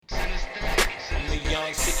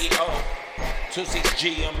CEO.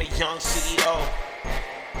 26G, I'm a young CEO.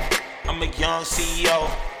 I'm a young CEO.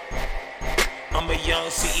 I'm a young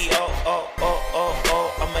CEO.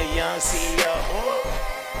 I'm a young CEO.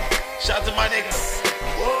 Shout out to my nigga.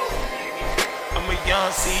 I'm a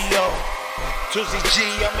young CEO. 26G,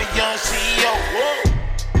 I'm a young CEO.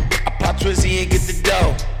 I pop Twizzy and get the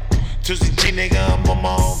dough. 26G, nigga, I'm on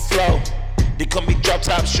my own flow. They call me drop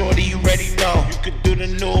top shorty, you already know. You could do the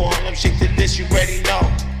new Harlem shake to this, you already know.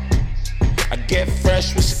 I get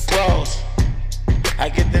fresh with some clothes. I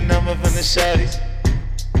get the number from the shorties.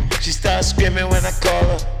 She starts screaming when I call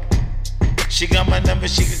her. She got my number,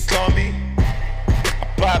 she can call me. I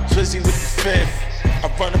pop Twizzy with the fifth.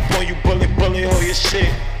 I run up on you, bullet, all your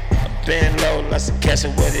shit. I bend low, let's catch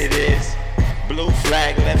it what it is. Blue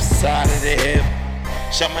flag, left side of the hip.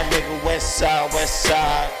 Shout my nigga west side.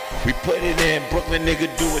 We put it in, Brooklyn nigga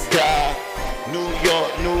do or die. New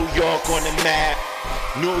York on the map.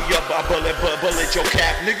 New York, I bullet your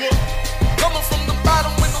cap, nigga. Coming from the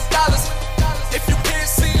bottom with no dollars. If you can't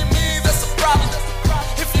see me, that's a problem.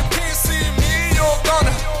 If you can't see me, you're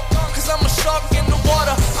gonna. Cause I'm a shark in the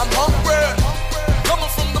water, I'm hungry.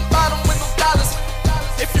 Coming from the bottom with no dollars.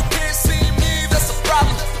 If you can't see me, that's a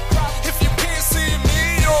problem. If you can't see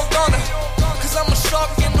me, you're gonna. Cause I'm a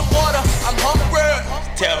shark in the water, I'm hungry.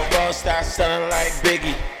 Tell Ross start selling like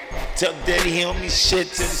Biggie. Tell Diddy he don't mean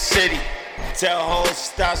shit to the city. Tell hoes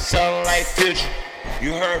start selling like Future.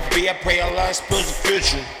 You heard B, I pray Allah spills the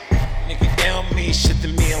future. Nigga, they don't mean shit to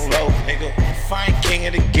me and low, nigga. If I ain't king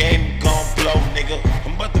of the game, gon' blow, nigga.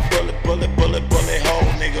 I'm about to bullet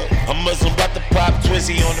hole, nigga. I'm Muslim, about to pop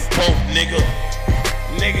Twizzy on the Pope, nigga.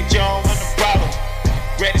 Nigga, you don't want a problem.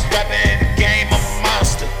 Greatest rapper in the game, I'm a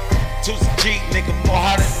monster. 2G, nigga, more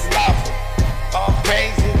harder than lava. All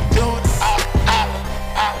praise to doing Allah.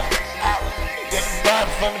 Get the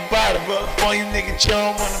bottom from the bottom, roll up on you, nigga, you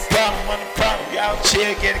don't want a problem. Y'all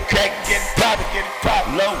chill, get it crack, get it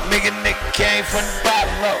poppin'. Low, nigga came from the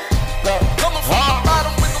bottom, low. Coming from the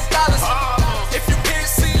bottom with no dollars. If you can't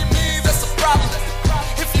see me, that's a problem.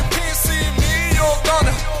 If you can't see me, you're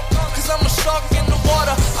gonna. Cause I'm a shark in the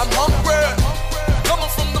water, I'm hungry.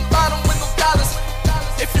 Coming from the bottom with no dollars.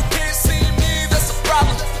 If you can't see me, that's a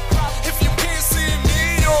problem. If you can't see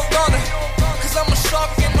me, you're gonna. Cause I'm a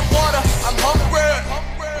shark in the water, I'm hungry.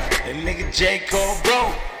 That nigga J. Cole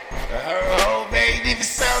broke. Her whole ain't even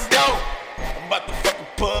sound dope. I'm about to fucking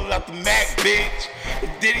pull out the Mac, bitch. If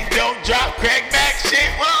Diddy don't drop crack Mac shit,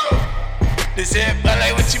 whoa. This here,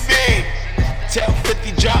 LA, what you mean? Tell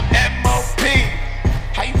 50 drop that mo.